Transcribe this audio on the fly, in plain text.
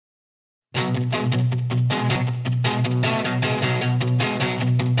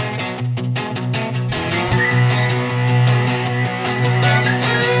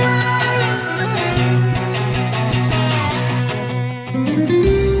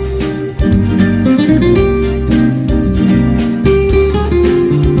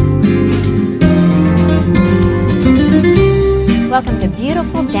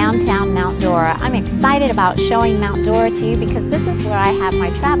excited about showing Mount Dora to you because this is where I have my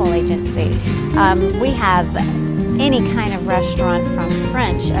travel agency. We have any kind of restaurant from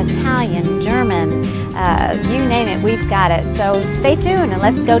French, Italian, German, you name it, we've got it. So stay tuned and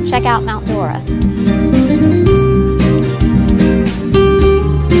let's go check out Mount Dora.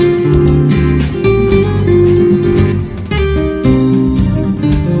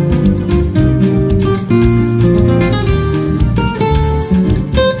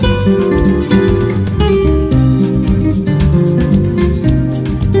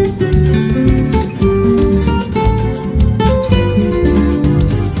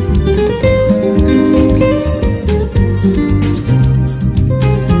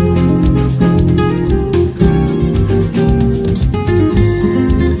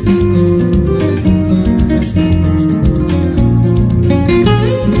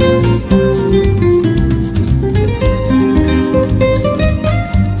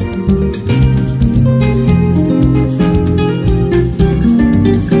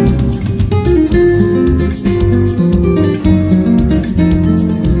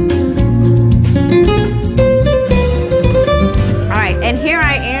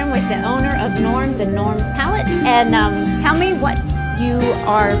 And tell me what you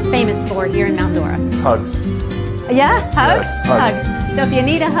are famous for here in Mount Dora. Hugs. Yeah, hugs? Yes, hugs. So if you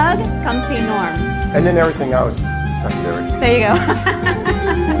need a hug, come see Norm. And then everything else is secondary. There you go.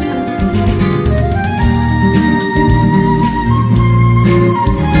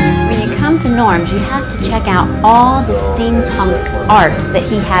 When you come to Norm's, you have to check out all the steampunk art that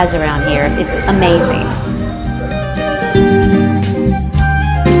he has around here. It's amazing.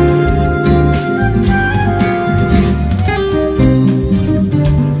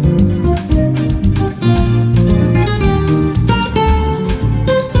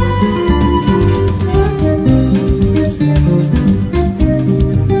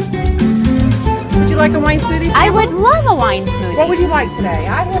 Like a wine smoothie? I would love a wine smoothie. What would you like today?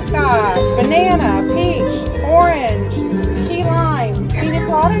 I have got banana, peach, orange, key lime, pina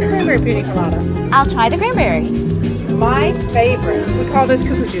colada, and cranberry pina colada. I'll try the cranberry. My favorite. We call this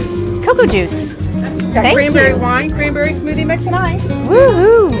cuckoo juice. Cuckoo juice. Got Thank cranberry you. wine, cranberry smoothie mix, and ice.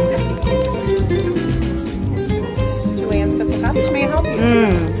 Woohoo! Julianne's Crystal Cottage, may I help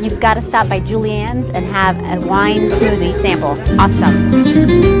you? You've got to stop by Julianne's and have a wine smoothie sample. Awesome.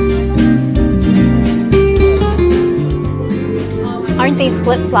 Aren't these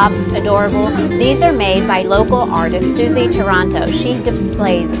flip-flops adorable? These are made by local artist Susie Taranto. She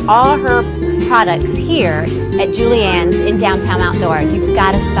displays all her products here at Julianne's in downtown Mount Dora. You've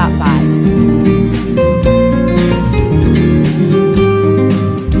got to stop by.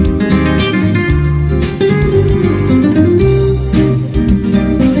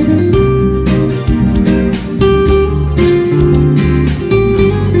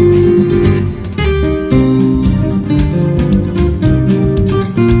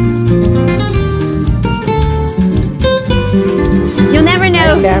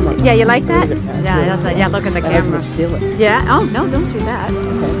 Camera. Yeah, you like that? Yeah, look at the camera. Steal it. Yeah. Oh no, don't do that.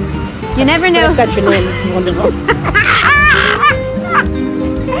 Okay. You never know. I've got your name.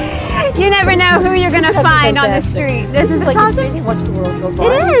 You never know who you're going to find on the street. This is like awesome. you watch the world go by.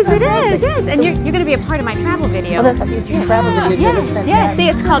 It is. And you're going to be a part of my travel video. Oh, that's your travel video. Yes, yes. See,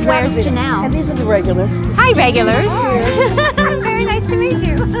 it's called Where's Janelle? And these are the regulars. Hi, regulars. Very nice to meet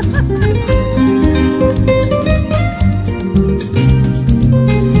you.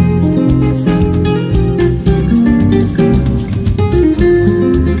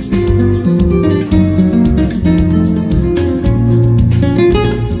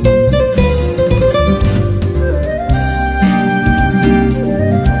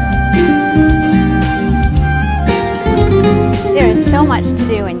 So much to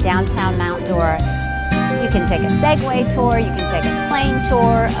do in downtown Mount Dora. You can take a Segway tour, you can take a plane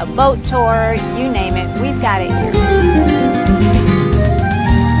tour, a boat tour, you name it, we've got it here.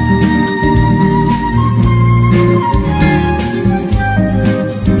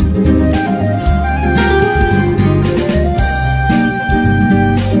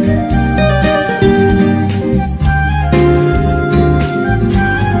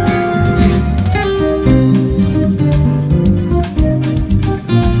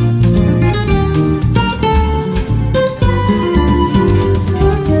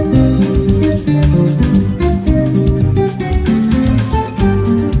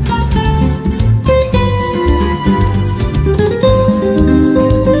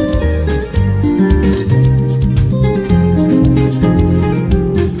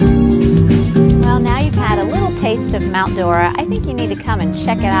 Of Mount Dora, I think you need to come and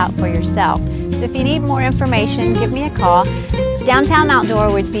check it out for yourself. So if you need more information, give me a call. Downtown Mount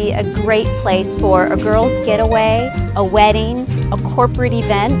Dora would be a great place for a girls' getaway, a wedding, a corporate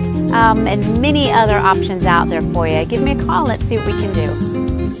event, and many other options out there for you. Give me a call. Let's see what we can do.